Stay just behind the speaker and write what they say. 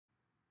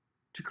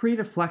To create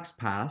a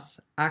FlexPass,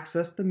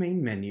 access the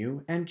main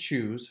menu and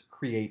choose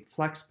Create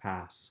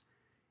FlexPass.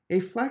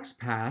 A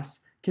FlexPass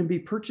can be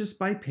purchased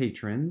by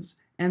patrons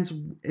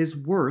and is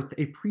worth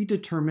a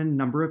predetermined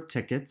number of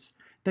tickets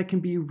that can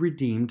be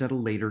redeemed at a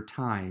later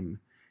time.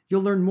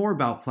 You'll learn more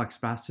about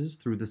FlexPasses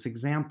through this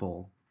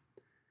example.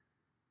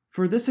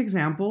 For this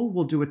example,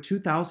 we'll do a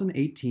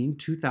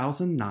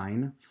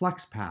 2018-2009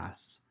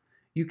 FlexPass.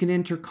 You can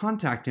enter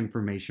contact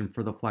information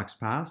for the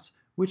FlexPass,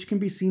 which can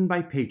be seen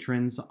by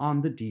patrons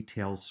on the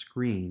details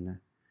screen.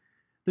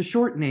 The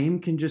short name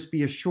can just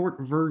be a short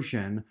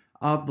version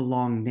of the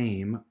long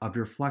name of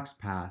your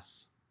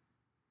FlexPass.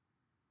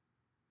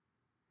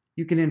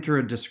 You can enter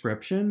a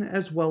description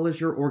as well as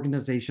your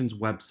organization's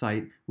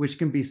website, which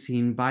can be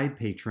seen by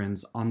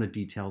patrons on the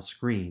details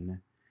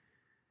screen.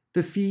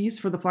 The fees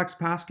for the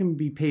FlexPass can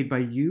be paid by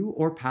you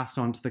or passed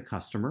on to the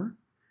customer.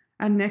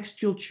 And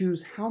next, you'll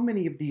choose how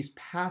many of these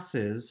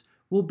passes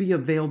will be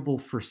available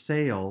for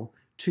sale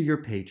to your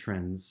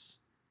patrons.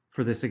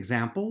 For this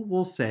example,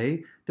 we'll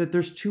say that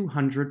there's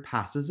 200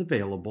 passes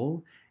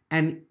available,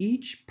 and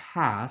each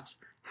pass,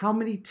 how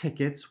many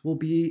tickets will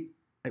be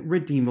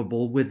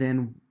redeemable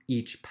within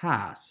each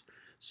pass.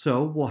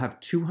 So we'll have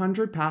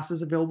 200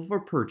 passes available for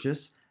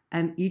purchase,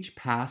 and each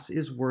pass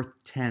is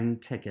worth 10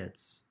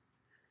 tickets.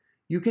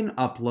 You can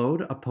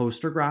upload a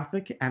poster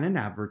graphic and an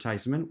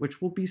advertisement,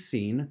 which will be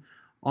seen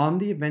on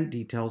the event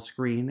details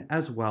screen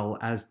as well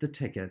as the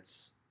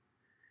tickets.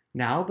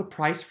 Now the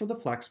price for the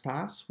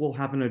FlexPass will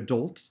have an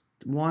adult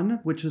one,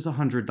 which is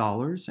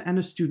 $100, and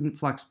a student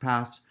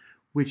FlexPass,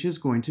 which is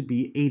going to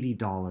be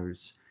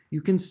 $80.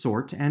 You can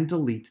sort and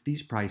delete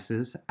these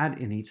prices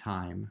at any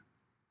time.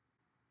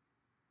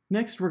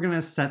 Next, we're going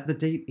to set the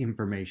date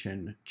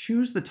information.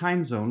 Choose the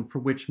time zone for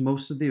which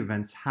most of the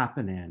events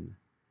happen in.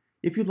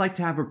 If you'd like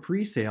to have a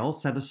pre-sale,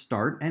 set a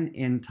start and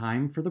end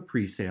time for the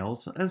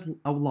pre-sales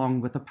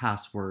along with a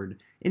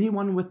password.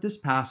 Anyone with this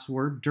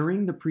password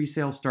during the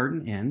pre-sale start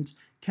and end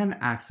can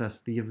access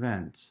the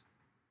event.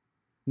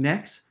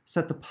 Next,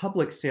 set the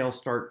public sale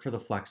start for the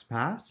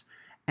FlexPass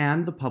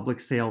and the public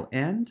sale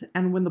end,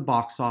 and when the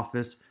box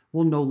office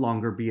will no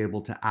longer be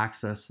able to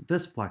access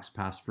this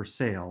FlexPass for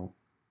sale.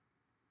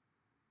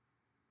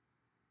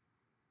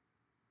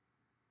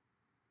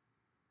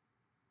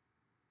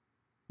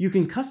 You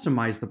can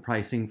customize the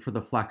pricing for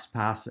the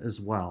FlexPass as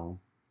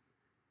well.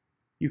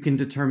 You can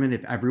determine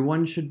if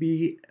everyone should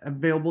be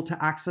available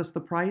to access the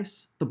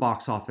price, the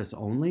box office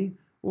only,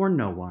 or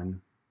no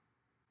one.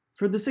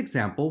 For this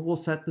example, we'll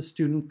set the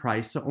student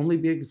price to only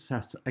be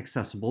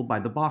accessible by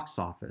the box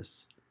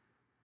office.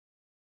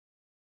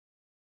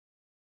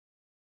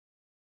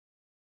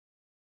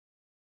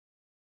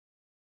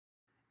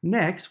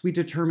 Next, we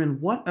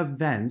determine what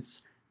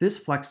events this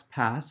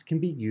FlexPass can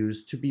be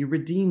used to be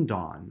redeemed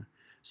on.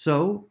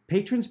 So,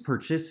 patrons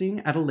purchasing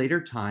at a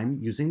later time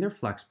using their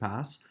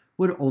FlexPass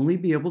would only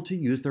be able to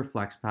use their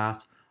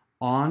FlexPass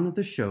on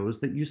the shows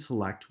that you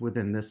select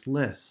within this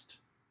list.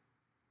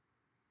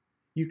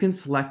 You can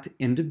select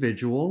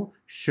individual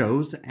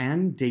shows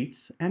and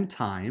dates and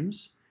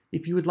times.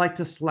 If you would like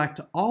to select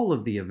all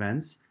of the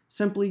events,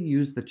 simply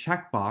use the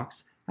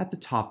checkbox at the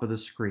top of the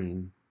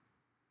screen.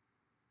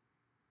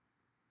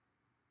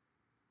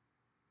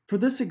 For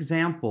this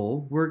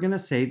example, we're going to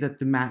say that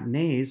the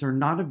matinees are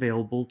not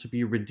available to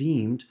be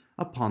redeemed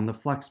upon the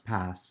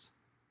FlexPass.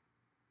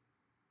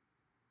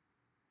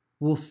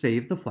 We'll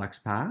save the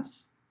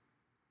FlexPass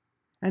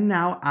and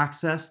now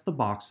access the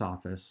box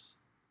office.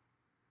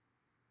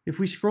 If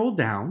we scroll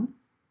down,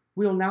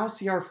 we'll now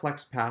see our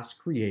FlexPass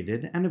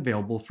created and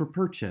available for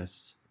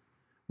purchase.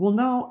 We'll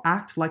now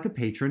act like a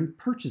patron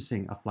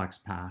purchasing a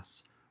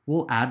FlexPass.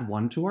 We'll add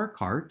one to our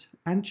cart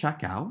and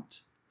check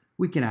out.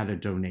 We can add a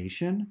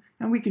donation,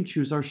 and we can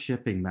choose our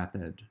shipping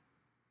method.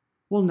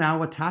 We'll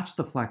now attach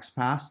the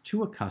FlexPass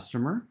to a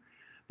customer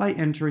by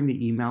entering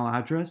the email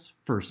address,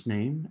 first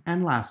name,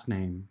 and last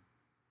name.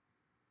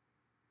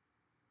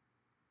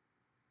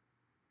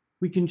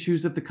 We can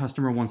choose if the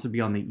customer wants to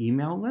be on the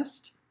email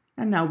list,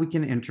 and now we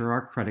can enter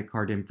our credit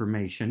card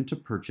information to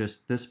purchase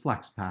this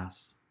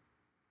FlexPass.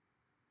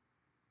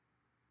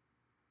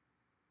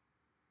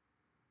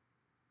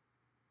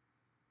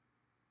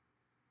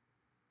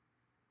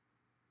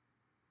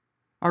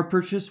 Our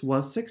purchase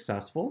was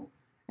successful,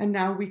 and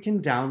now we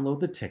can download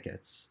the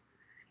tickets.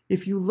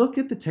 If you look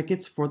at the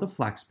tickets for the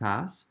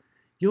FlexPass,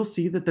 you'll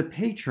see that the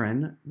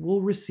patron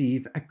will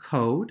receive a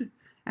code,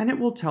 and it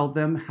will tell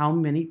them how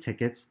many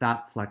tickets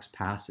that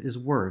FlexPass is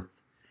worth.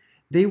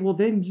 They will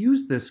then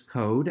use this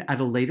code at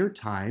a later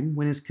time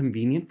when it's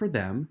convenient for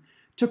them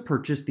to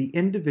purchase the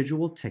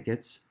individual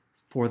tickets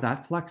for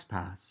that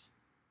FlexPass.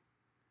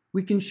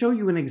 We can show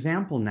you an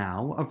example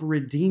now of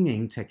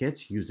redeeming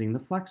tickets using the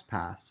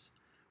FlexPass.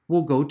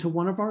 We'll go to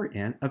one of our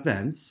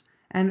events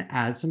and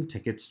add some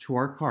tickets to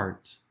our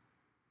cart.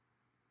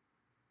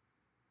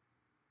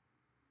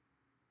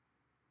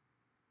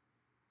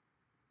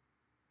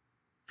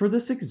 For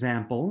this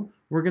example,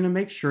 we're going to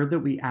make sure that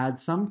we add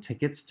some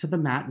tickets to the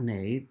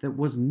matinee that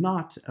was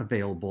not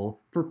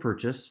available for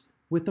purchase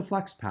with the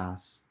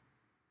FlexPass.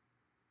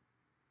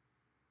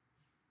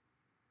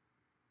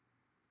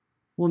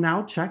 We'll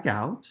now check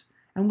out,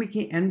 and we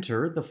can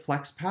enter the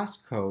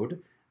FlexPass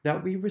code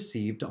that we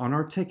received on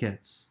our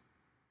tickets.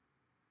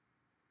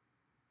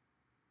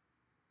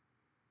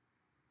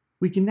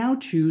 We can now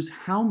choose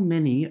how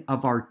many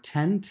of our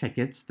 10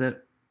 tickets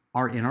that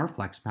are in our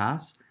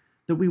FlexPass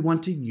that we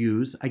want to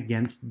use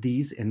against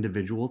these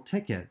individual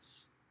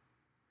tickets.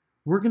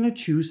 We're going to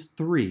choose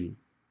 3,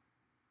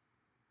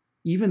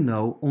 even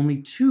though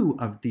only 2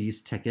 of these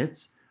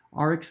tickets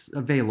are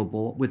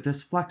available with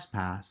this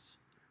FlexPass.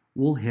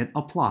 We'll hit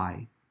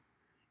Apply.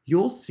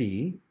 You'll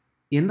see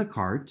in the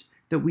cart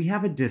that we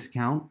have a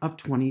discount of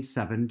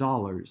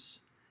 $27.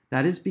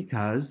 That is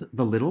because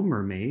The Little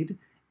Mermaid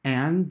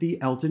and the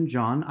Elton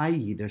John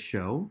Aida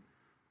show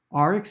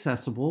are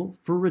accessible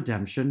for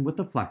redemption with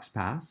the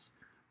FlexPass,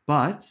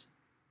 but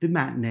the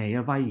Matinee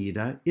of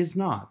Aida is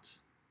not.